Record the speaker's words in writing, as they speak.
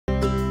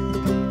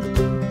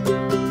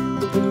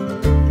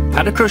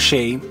How to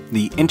crochet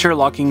the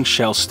interlocking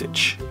shell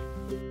stitch.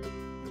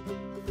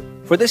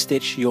 For this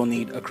stitch, you'll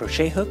need a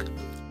crochet hook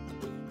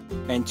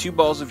and 2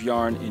 balls of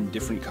yarn in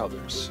different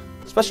colors.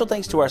 Special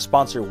thanks to our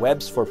sponsor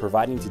Webs for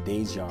providing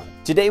today's yarn.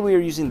 Today we are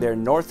using their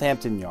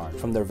Northampton yarn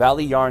from their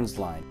Valley Yarns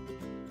line.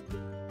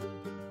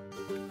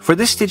 For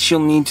this stitch,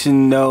 you'll need to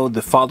know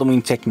the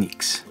following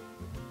techniques: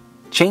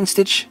 chain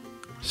stitch,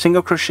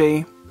 single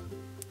crochet,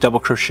 double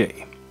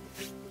crochet.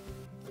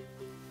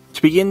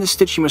 To begin this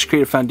stitch, you must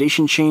create a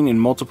foundation chain in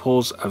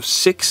multiples of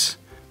 6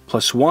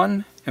 plus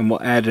 1, and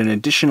we'll add an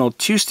additional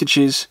 2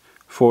 stitches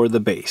for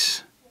the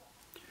base.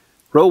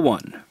 Row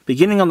 1.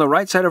 Beginning on the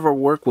right side of our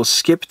work, we'll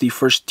skip the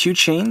first 2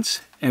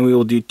 chains, and we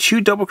will do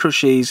 2 double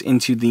crochets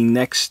into the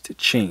next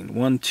chain.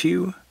 1,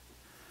 2.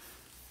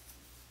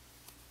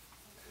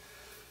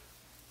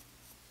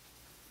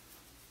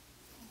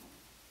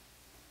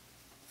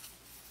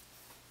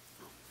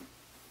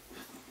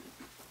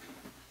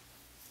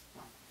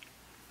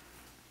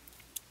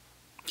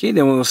 Okay,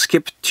 then we'll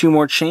skip 2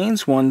 more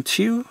chains, 1,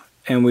 2,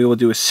 and we will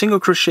do a single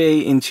crochet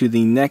into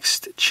the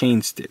next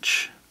chain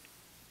stitch.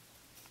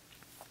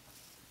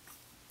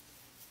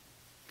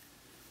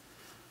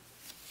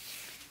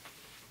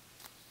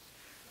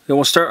 Then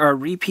we'll start our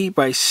repeat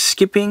by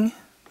skipping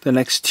the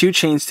next 2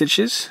 chain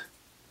stitches,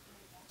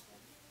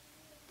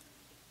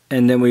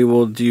 and then we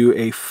will do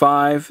a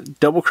 5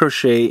 double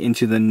crochet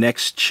into the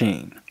next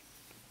chain.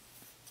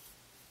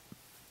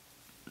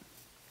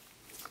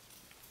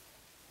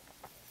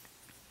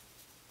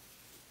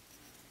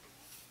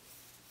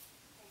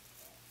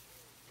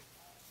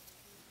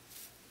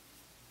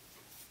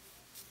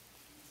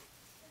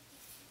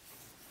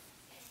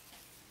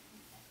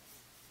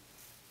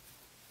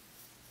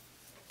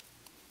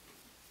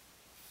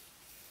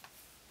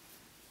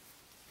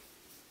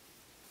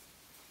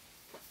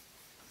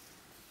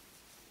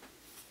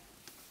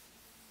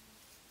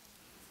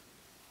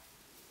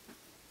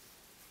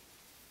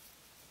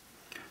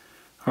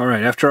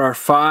 Alright, after our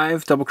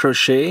 5 double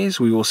crochets,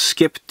 we will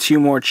skip 2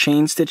 more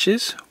chain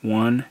stitches,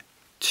 1,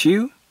 2,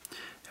 and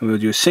we will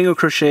do a single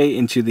crochet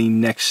into the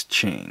next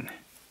chain.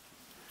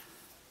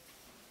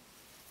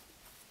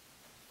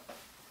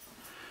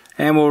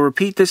 And we'll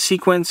repeat this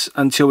sequence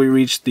until we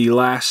reach the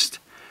last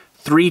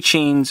 3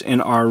 chains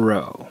in our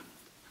row.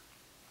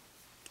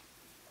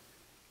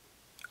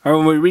 Alright,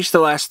 when we reach the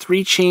last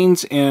 3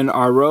 chains in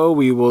our row,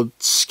 we will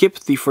skip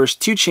the first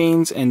 2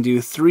 chains and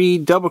do 3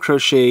 double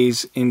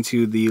crochets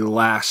into the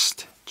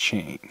last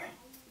chain.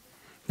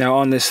 Now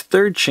on this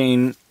 3rd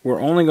chain, we're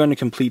only going to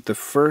complete the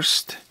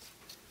first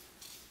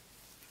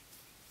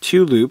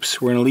 2 loops.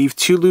 We're going to leave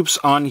 2 loops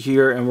on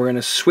here, and we're going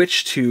to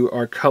switch to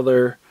our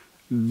color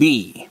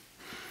B.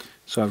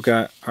 So I've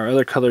got our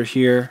other color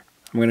here.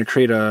 I'm going to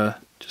create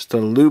just a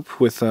loop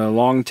with a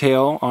long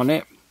tail on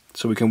it,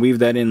 so we can weave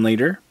that in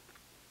later.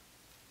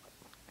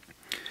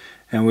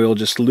 And we'll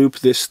just loop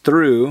this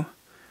through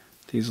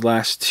these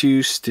last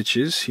 2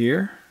 stitches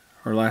here,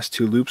 or last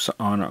 2 loops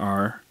on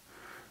our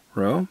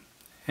row.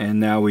 And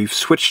now we've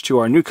switched to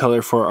our new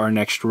color for our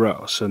next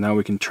row. So now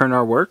we can turn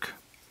our work.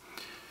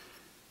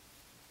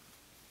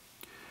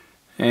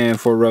 And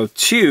for row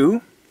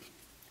 2,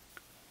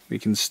 we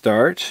can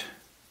start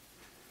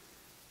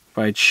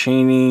by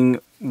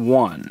chaining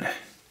 1.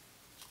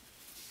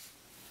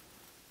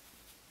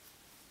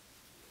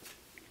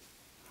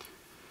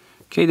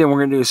 Okay, then we're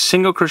going to do a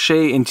single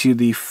crochet into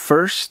the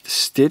first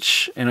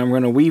stitch, and I'm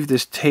going to weave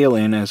this tail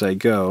in as I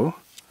go.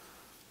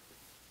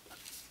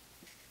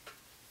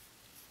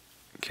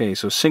 Okay,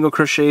 so single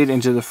crocheted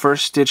into the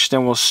first stitch,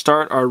 then we'll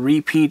start our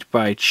repeat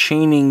by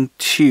chaining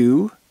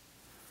 2.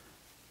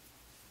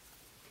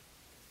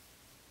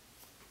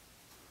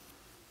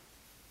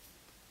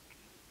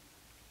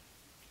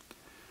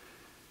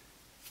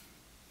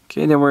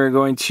 Okay, then we're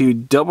going to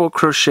double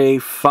crochet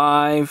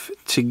 5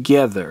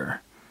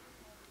 together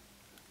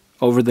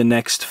over the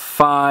next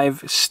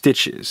 5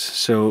 stitches.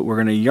 So we're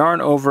going to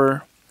yarn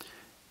over,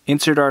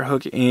 insert our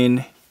hook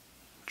in,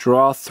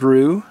 draw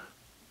through,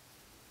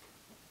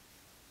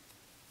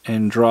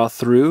 and draw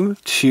through,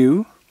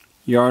 2,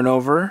 yarn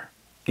over,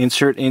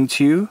 insert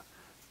into,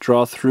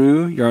 draw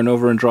through, yarn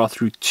over and draw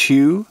through,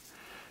 2,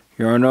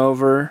 yarn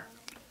over,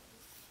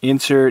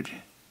 insert,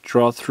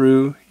 draw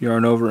through,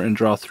 yarn over and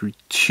draw through,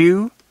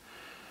 2.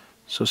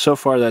 So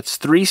far that's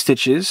 3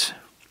 stitches.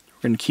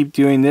 We're going to keep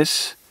doing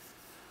this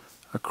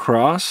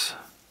across.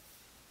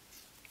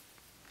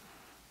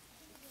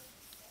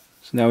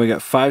 So now we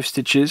got 5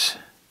 stitches.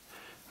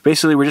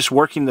 Basically we're just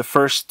working the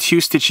first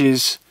 2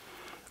 stitches,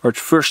 or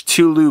first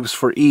 2 loops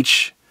for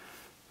each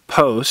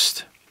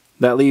post.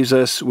 That leaves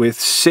us with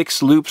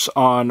 6 loops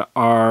on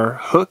our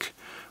hook.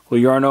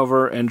 We'll yarn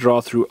over and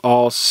draw through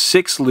all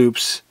 6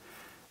 loops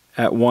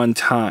at one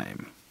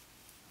time.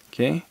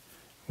 Okay,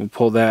 we'll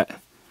pull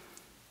that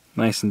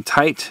nice and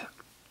tight.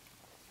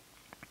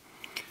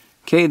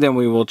 Okay, then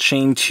we will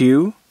chain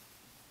 2,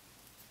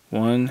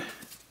 1,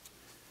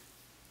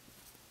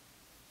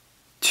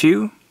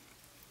 2,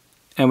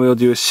 and we'll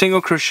do a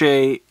single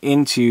crochet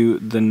into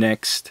the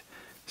next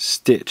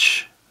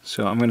stitch.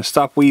 So I'm going to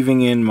stop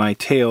weaving in my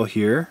tail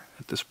here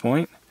at this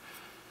point.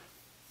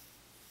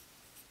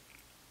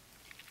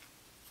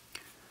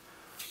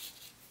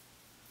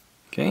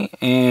 Okay,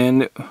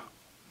 and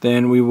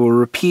then we will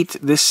repeat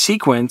this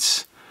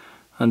sequence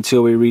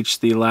until we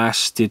reach the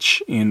last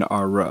stitch in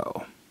our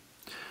row.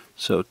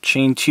 So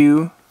chain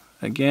 2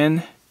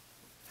 again,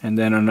 and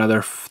then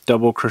another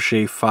double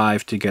crochet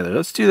 5 together.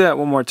 Let's do that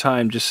one more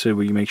time just so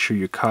we make sure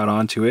you're caught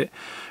onto it.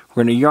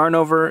 We're going to yarn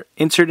over,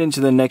 insert into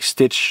the next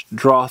stitch,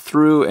 draw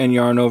through, and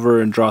yarn over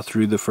and draw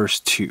through the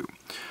first 2.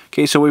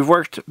 Okay, so we've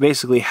worked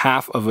basically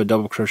half of a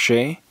double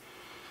crochet.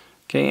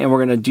 Okay, and we're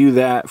going to do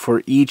that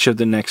for each of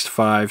the next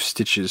 5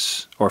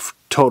 stitches, or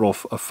total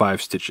of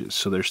 5 stitches.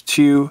 So there's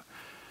 2,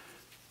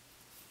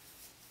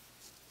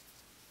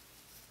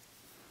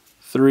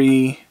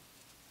 3,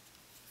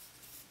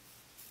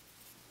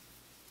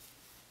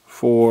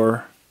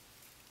 4,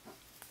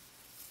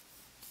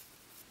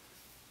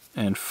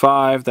 and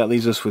 5. That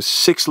leaves us with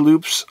 6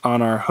 loops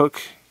on our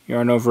hook.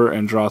 Yarn over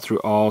and draw through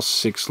all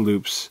 6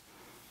 loops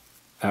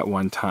at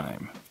one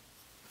time.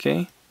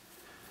 Okay?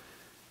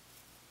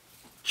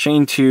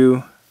 Chain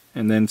 2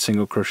 and then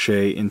single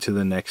crochet into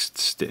the next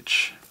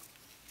stitch.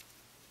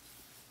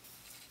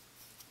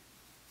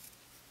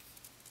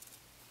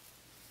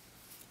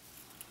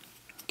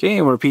 Okay,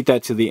 and we'll repeat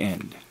that to the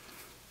end.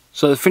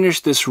 So to finish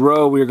this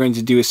row, we're going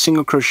to do a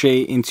single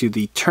crochet into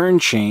the turn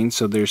chain.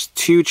 So there's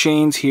 2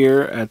 chains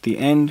here at the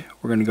end.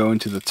 We're going to go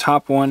into the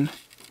top one.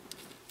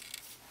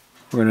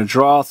 We're going to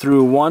draw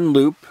through 1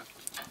 loop,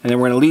 and then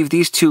we're going to leave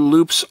these 2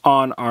 loops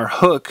on our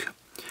hook.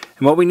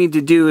 And what we need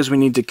to do is we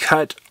need to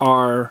cut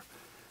our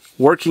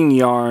working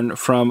yarn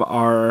from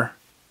our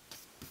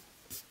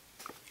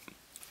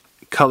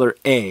color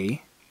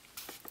A.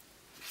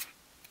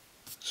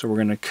 So we're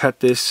going to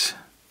cut this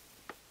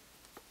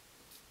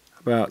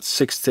about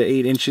 6 to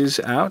 8 inches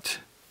out,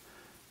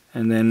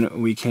 and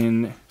then we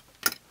can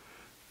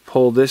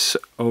pull this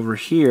over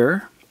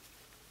here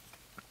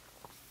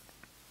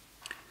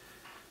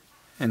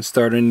and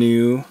start a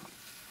new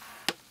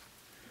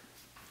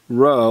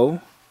row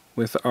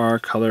with our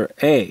color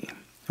A.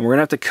 And we're going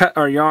to have to cut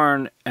our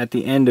yarn at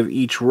the end of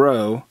each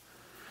row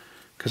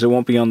because it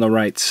won't be on the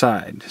right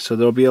side. So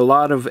there'll be a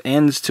lot of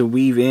ends to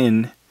weave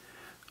in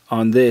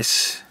on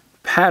this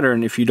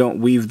pattern if you don't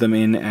weave them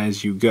in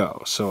as you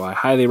go. So I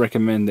highly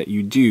recommend that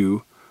you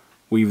do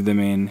weave them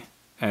in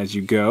as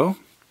you go.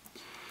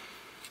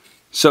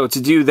 So to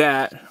do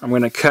that, I'm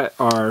going to cut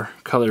our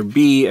color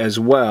B as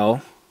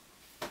well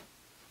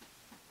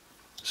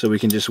so we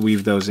can just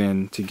weave those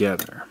in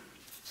together.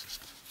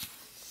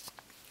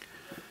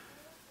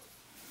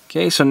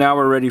 Okay, so now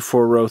we're ready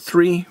for row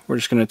 3. We're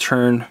just going to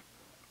turn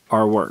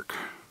our work.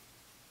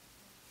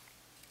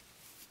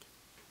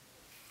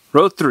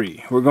 Row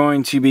 3, we're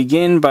going to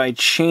begin by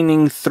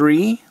chaining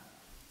 3.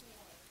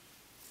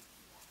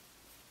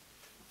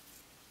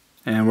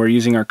 And we're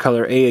using our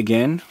color A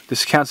again.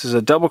 This counts as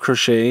a double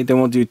crochet. Then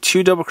we'll do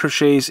 2 double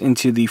crochets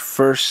into the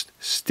first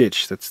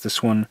stitch. That's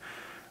this one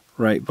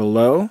right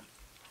below.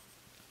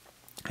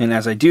 And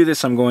as I do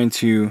this, I'm going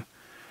to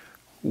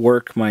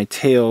work my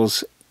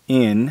tails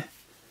in.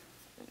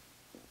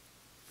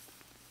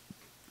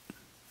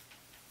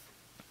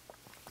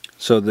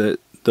 So that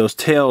those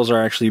tails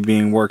are actually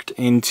being worked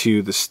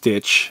into the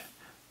stitch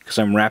because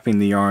I'm wrapping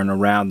the yarn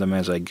around them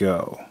as I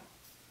go.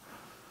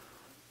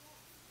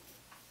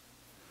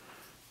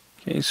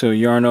 Okay, so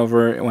yarn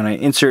over. When I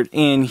insert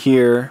in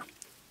here,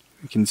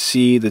 you can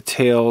see the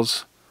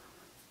tails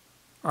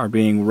are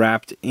being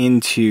wrapped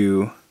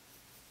into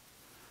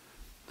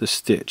the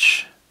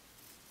stitch.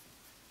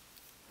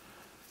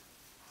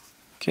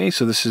 Okay,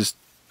 so this is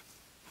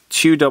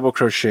 2 double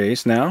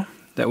crochets now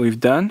that we've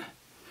done.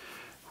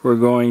 We're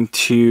going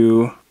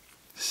to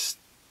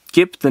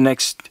skip the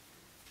next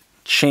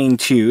chain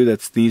 2,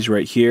 that's these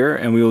right here,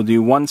 and we will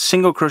do 1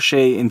 single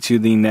crochet into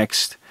the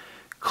next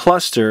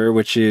cluster,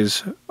 which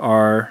is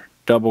our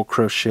double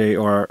crochet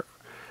or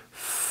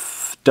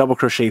double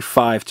crochet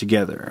 5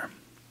 together.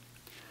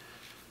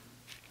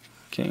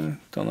 Okay,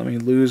 don't let me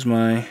lose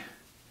my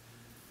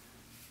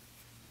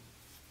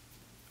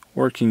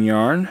working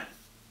yarn.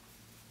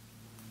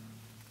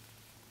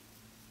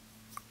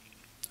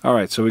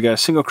 Alright, so we got a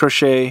single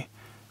crochet.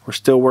 We're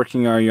still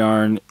working our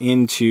yarn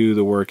into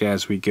the work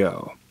as we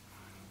go.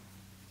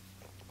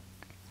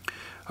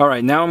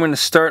 Alright, now I'm going to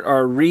start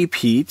our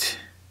repeat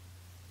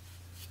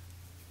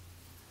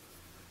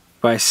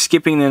by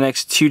skipping the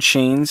next 2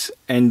 chains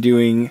and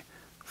doing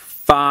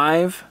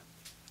 5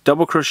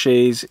 double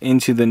crochets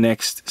into the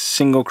next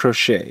single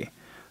crochet.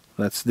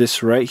 That's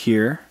this right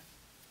here.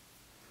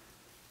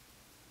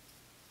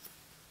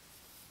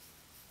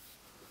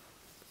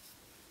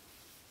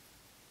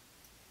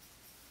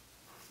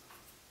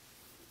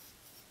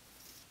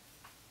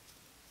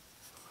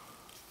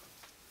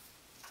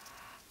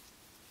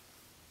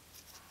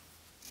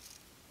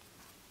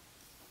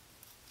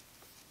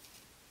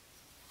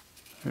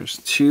 There's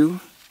 2.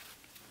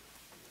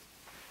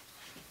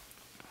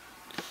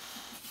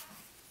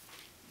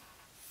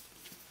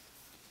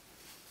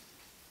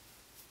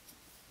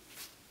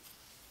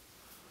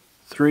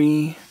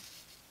 3.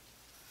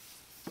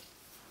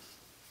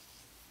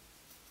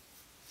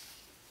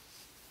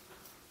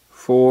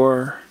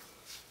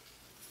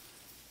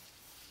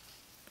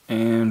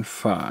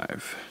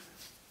 5.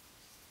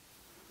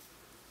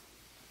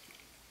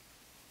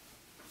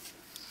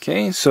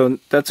 Okay, so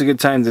that's a good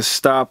time to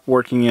stop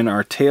working in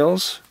our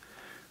tails.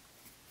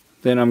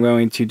 Then I'm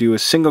going to do a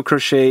single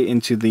crochet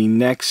into the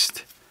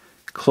next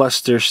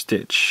cluster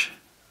stitch,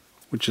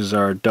 which is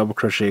our double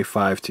crochet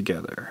 5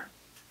 together.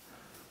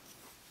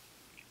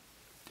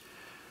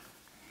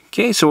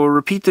 Okay, so we'll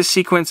repeat this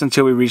sequence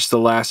until we reach the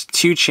last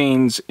 2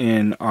 chains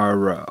in our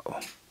row.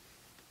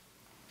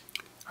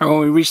 Alright, when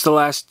we reach the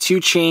last 2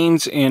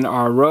 chains in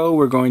our row,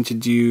 we're going to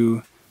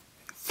do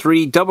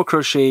 3 double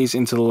crochets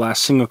into the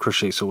last single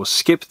crochet. So we'll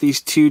skip these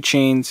 2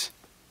 chains,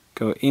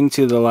 go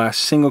into the last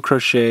single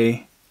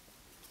crochet,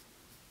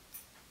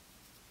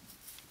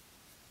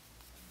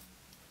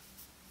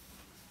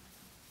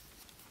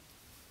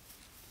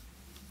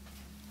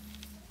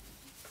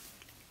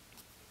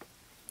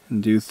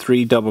 and do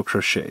 3 double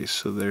crochets.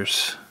 So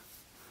there's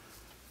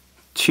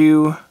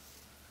 2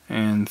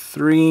 and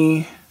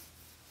 3,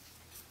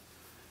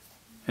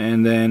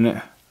 and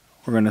then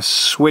we're going to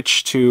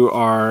switch to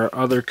our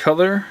other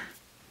color.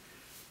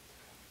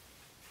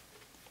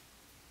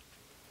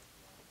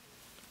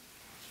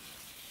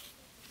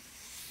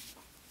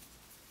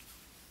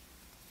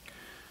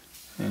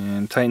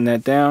 And tighten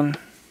that down.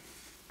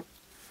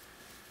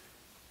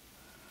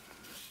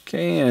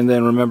 Okay, and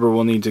then remember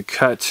we'll need to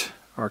cut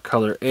our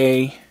color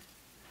A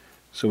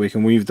so we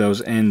can weave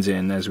those ends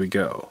in as we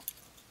go.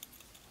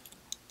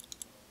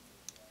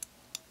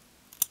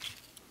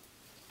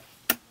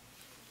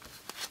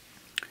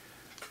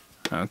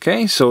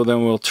 Okay, so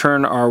then we'll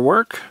turn our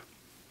work,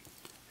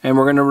 and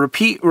we're going to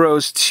repeat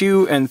rows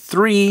 2 and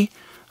 3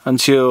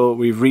 until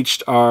we've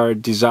reached our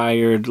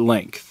desired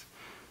length.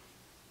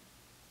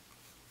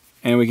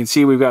 And we can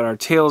see we've got our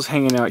tails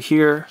hanging out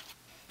here,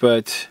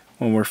 but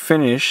when we're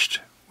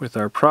finished with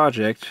our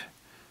project,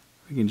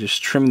 we can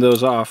just trim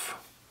those off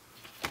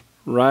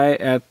right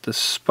at the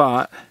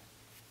spot,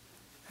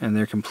 and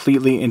they're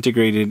completely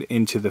integrated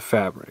into the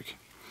fabric.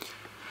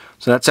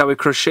 So that's how we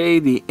crochet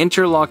the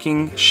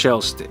interlocking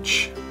shell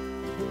stitch.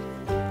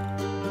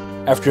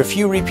 After a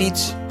few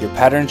repeats, your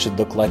pattern should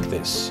look like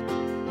this.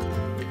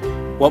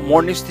 Want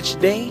more New Stitch a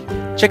Day?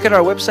 Check out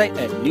our website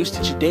at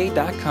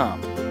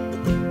newstitchaday.com.